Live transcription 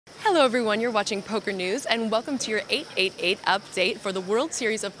Hello everyone, you're watching Poker News and welcome to your 888 update for the World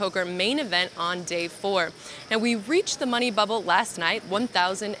Series of Poker main event on day 4. Now we reached the money bubble last night.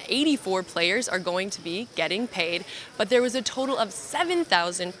 1,084 players are going to be getting paid, but there was a total of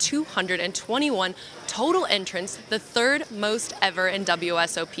 7,221 total entrants, the third most ever in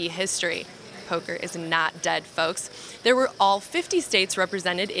WSOP history. Poker is not dead, folks. There were all 50 states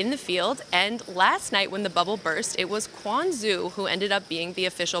represented in the field, and last night when the bubble burst, it was Quan Zhu who ended up being the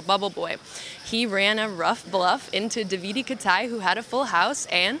official bubble boy. He ran a rough bluff into Davide Katai, who had a full house,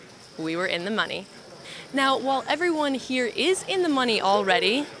 and we were in the money. Now, while everyone here is in the money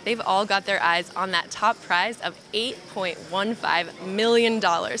already, they've all got their eyes on that top prize of $8.15 million.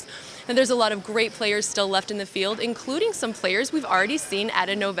 And there's a lot of great players still left in the field, including some players we've already seen at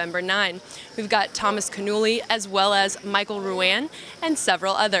a November 9. We've got Thomas Canuli, as well as Michael Ruane, and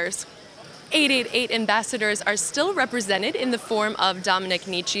several others. 888 ambassadors are still represented in the form of Dominic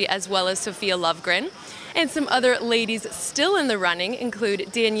Nietzsche, as well as Sophia Lovegren. And some other ladies still in the running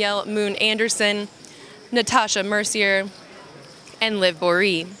include Danielle Moon Anderson, Natasha Mercier, and Liv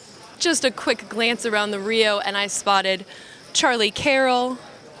Boeree. Just a quick glance around the Rio and I spotted Charlie Carroll,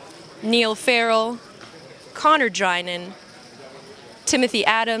 Neil Farrell, Connor Drynan, Timothy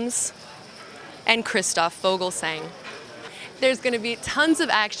Adams, and Christoph Vogelsang. There's going to be tons of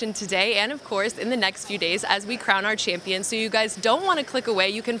action today and, of course, in the next few days as we crown our champion. So you guys don't want to click away.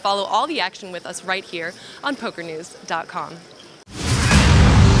 You can follow all the action with us right here on PokerNews.com.